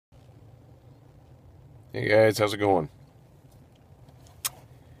Hey guys, how's it going?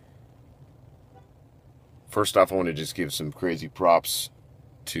 First off, I want to just give some crazy props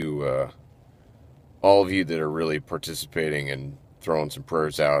to all of you that are really participating and throwing some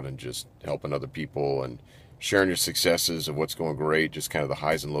prayers out and just helping other people and sharing your successes of what's going great, just kind of the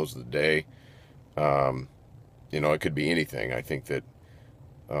highs and lows of the day. Um, it could be anything. I think that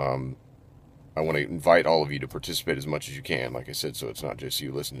um, I want to invite all of you to participate as much as you can, like I said, so it's not just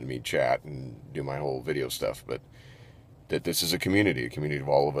you listening to me chat and do my whole video stuff, but that this is a community of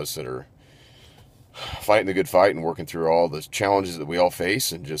all of us that are fighting the good fight and working through all the challenges that we all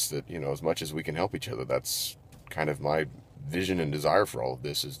face, and just that, as much as we can help each other. That's kind of my vision and desire for all of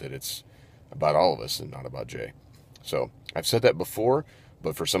this, is that it's about all of us and not about Jay. So I've said that before,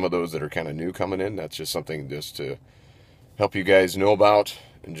 but for some of those that are kind of new coming in, that's just something just to help you guys know about.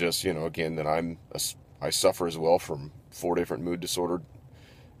 And just, again, that I suffer as well from 4 different mood disorders,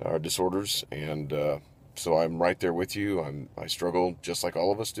 and so I'm right there with you. I struggle just like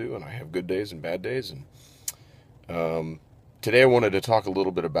all of us do, and I have good days and bad days. And um, today I wanted to talk a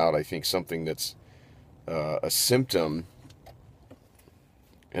little bit about, I think, something that's a symptom.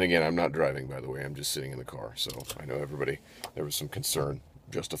 And again, I'm not driving, by the way. I'm just sitting in the car. So I know everybody, there was some concern,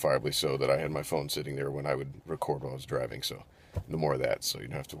 justifiably so, that I had my phone sitting there when I would record while I was driving. So no more of that, so you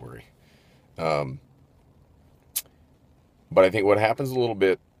don't have to worry. Um, but I think what happens a little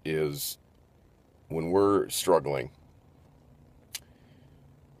bit is when we're struggling,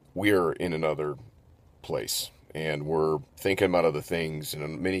 we're in another place and we're thinking about other things. And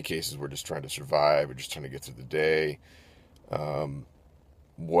in many cases, we're just trying to survive. We're just trying to get through the day. Um,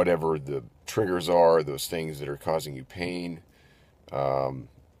 Whatever the triggers are, those things that are causing you pain, um,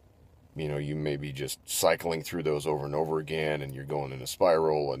 you may be just cycling through those over and over again, and you're going in a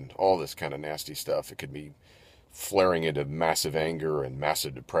spiral and all this kind of nasty stuff. It could be flaring into massive anger and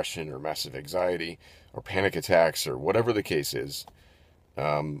massive depression or massive anxiety or panic attacks or whatever the case is.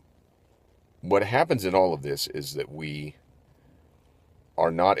 Um, what happens in all of this is that we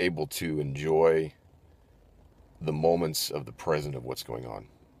are not able to enjoy the moments of the present of what's going on.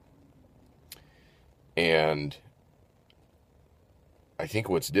 And I think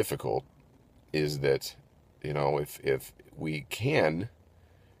what's difficult is that, if we can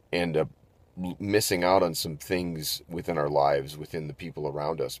end up missing out on some things within our lives, within the people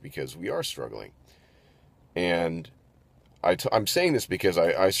around us, because we are struggling. And I'm saying this because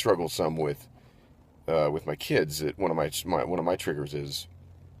I struggle some with my kids. That one of my triggers is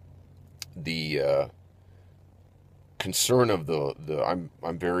the concern of the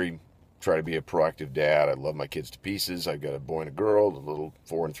I'm very try to be a proactive dad. I love my kids to pieces. I've got a boy and a girl, a little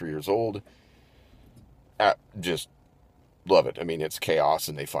 4 and 3 years old. Just love it. I mean, it's chaos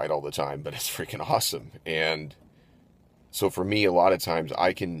and they fight all the time, but it's freaking awesome. And so for me, a lot of times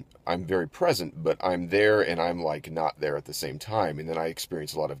I'm very present, but I'm there and I'm like not there at the same time. And then I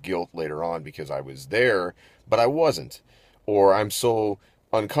experience a lot of guilt later on because I was there, but I wasn't. Or I'm so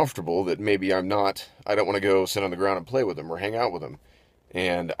uncomfortable that maybe I don't want to go sit on the ground and play with them or hang out with them.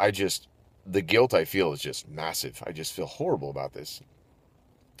 And the guilt I feel is just massive. I just feel horrible about this.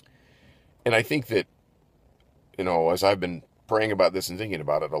 And I think that, as I've been praying about this and thinking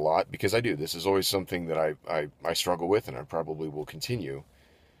about it a lot, because I do, this is always something that I struggle with, and I probably will continue,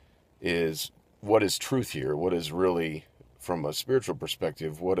 is what is truth here? What is really, from a spiritual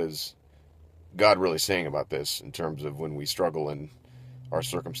perspective, what is God really saying about this in terms of when we struggle in our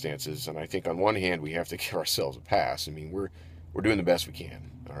circumstances? And I think on one hand, we have to give ourselves a pass. I mean, we're doing the best we can,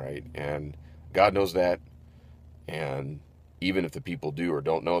 all right? And God knows that. And even if the people do or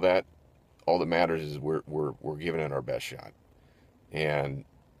don't know that, all that matters is we're giving it our best shot. And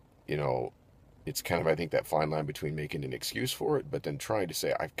you know, it's kind of, I think, that fine line between making an excuse for it, but then trying to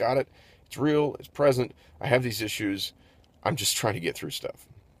say, I've got it, it's real, it's present, I have these issues, I'm just trying to get through stuff.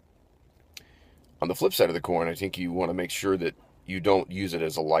 On the flip side of the coin, I think you want to make sure that you don't use it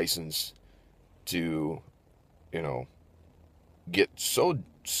as a license to, you know, get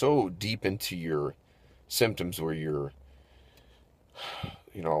so deep into your symptoms where you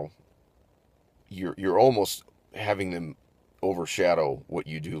know, you're almost having them overshadow what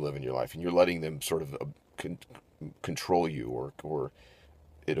you do live in your life, and you're letting them sort of con- control you, or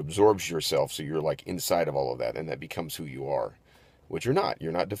it absorbs yourself, so you're like inside of all of that, and that becomes who you are, which you're not.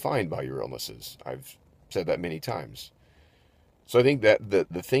 You're not defined by your illnesses. I've said that many times. So I think that the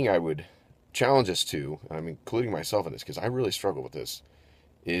thing I would challenge us to, and I'm including myself in this because I really struggle with this,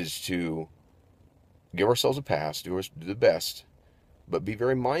 is to give ourselves a pass, do the best, but be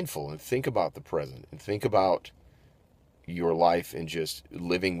very mindful and think about the present and think about your life and just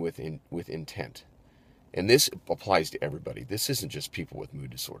living with intent. And this applies to everybody. This isn't just people with mood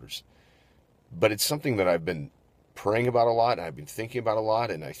disorders. But it's something that I've been praying about a lot, and I've been thinking about a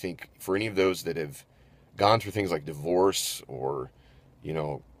lot. And I think for any of those that have gone through things like divorce or, you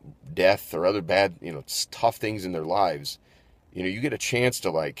know, death or other bad, you know, tough things in their lives, you know, you get a chance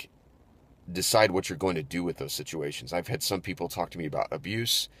to like decide what you're going to do with those situations. I've had some people talk to me about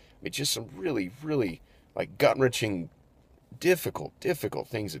abuse. I mean, just some really, really like gut wrenching, difficult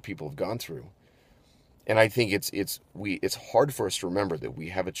things that people have gone through. And I think it's hard for us to remember that we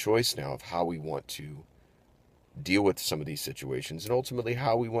have a choice now of how we want to deal with some of these situations and ultimately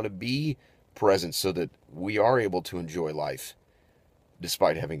how we want to be present so that we are able to enjoy life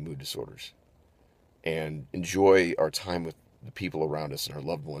despite having mood disorders and enjoy our time with the people around us and our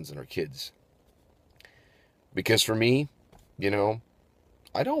loved ones and our kids. Because for me, you know,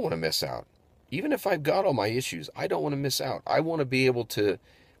 I don't want to miss out. Even if I've got all my issues, I don't want to miss out. I want to be able to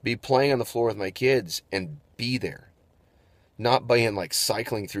be playing on the floor with my kids and be there. Not being like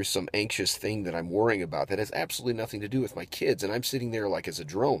cycling through some anxious thing that I'm worrying about that has absolutely nothing to do with my kids and I'm sitting there like as a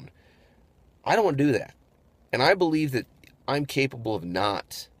drone. I don't want to do that. And I believe that I'm capable of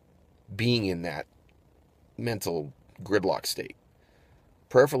not being in that mental gridlock state.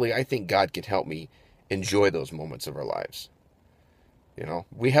 Prayerfully, I think God can help me enjoy those moments of our lives. You know,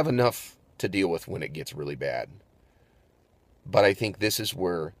 we have enough to deal with when it gets really bad. But I think this is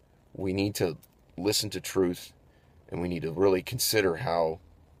where we need to listen to truth and we need to really consider how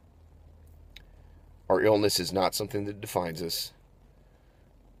our illness is not something that defines us,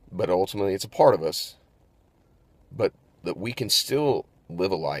 but ultimately it's a part of us, but that we can still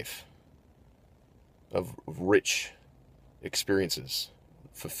live a life of rich experiences,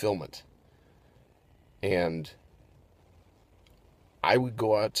 fulfillment. And I would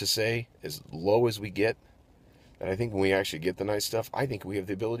go out to say, as low as we get, that I think when we actually get the nice stuff, I think we have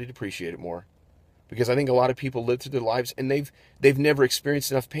the ability to appreciate it more. Because I think a lot of people live through their lives and they've never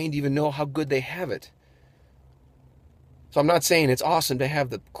experienced enough pain to even know how good they have it. So I'm not saying it's awesome to have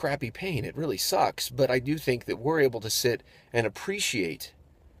the crappy pain. It really sucks. But I do think that we're able to sit and appreciate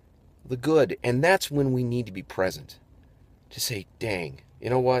the good. And that's when we need to be present. To say, dang, you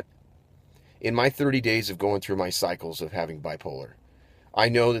know what? In my 30 days of going through my cycles of having bipolar, I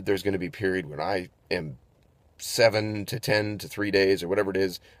know that there's going to be a period when I am 7 to 10 to 3 days or whatever it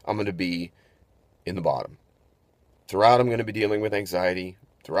is, I'm going to be in the bottom. Throughout, I'm going to be dealing with anxiety.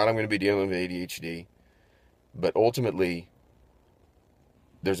 Throughout, I'm going to be dealing with ADHD. But ultimately,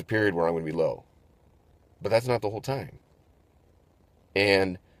 there's a period where I'm going to be low. But that's not the whole time.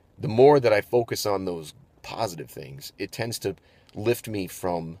 And the more that I focus on those positive things, it tends to lift me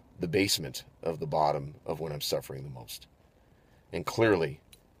from the basement of the bottom of when I'm suffering the most. And clearly,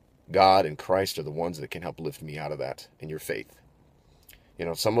 God and Christ are the ones that can help lift me out of that in your faith. You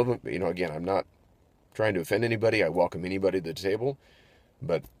know, some of them, you know, again, I'm not trying to offend anybody. I welcome anybody to the table.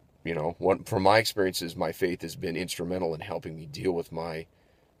 But, you know, from my experiences, my faith has been instrumental in helping me deal with my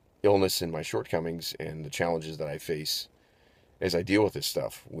illness and my shortcomings and the challenges that I face as I deal with this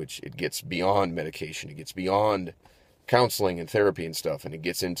stuff, which it gets beyond medication. It gets beyond counseling and therapy and stuff. And it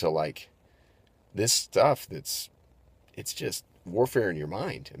gets into like this stuff it's just warfare in your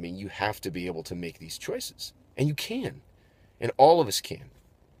mind. I mean, you have to be able to make these choices. And you can. And all of us can.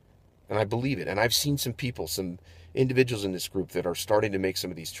 And I believe it. And I've seen some people, some individuals in this group that are starting to make some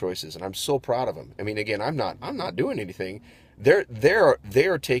of these choices, and I'm so proud of them. I mean, again, I'm not doing anything. They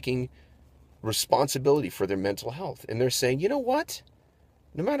are taking responsibility for their mental health, and they're saying, you know what?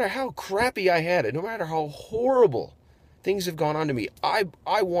 No matter how crappy I had it, no matter how horrible things have gone on to me, I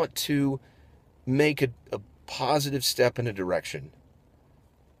want to make a positive step in a direction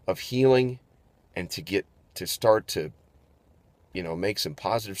of healing and to start to, you know, make some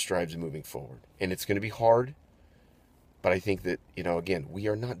positive strides in moving forward. And it's going to be hard, but I think that, you know, again, we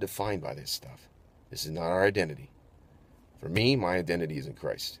are not defined by this stuff. This is not our identity. For me, my identity is in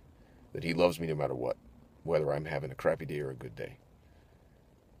Christ, that he loves me no matter what, whether I'm having a crappy day or a good day.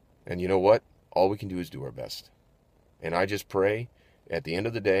 And you know what? All we can do is do our best. And I just pray at the end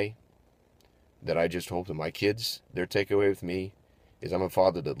of the day that I just hope that my kids, their takeaway with me is I'm a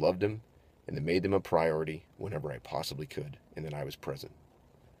father that loved them and that made them a priority whenever I possibly could, and that I was present.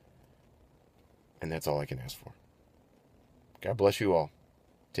 And that's all I can ask for. God bless you all.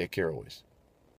 Take care always.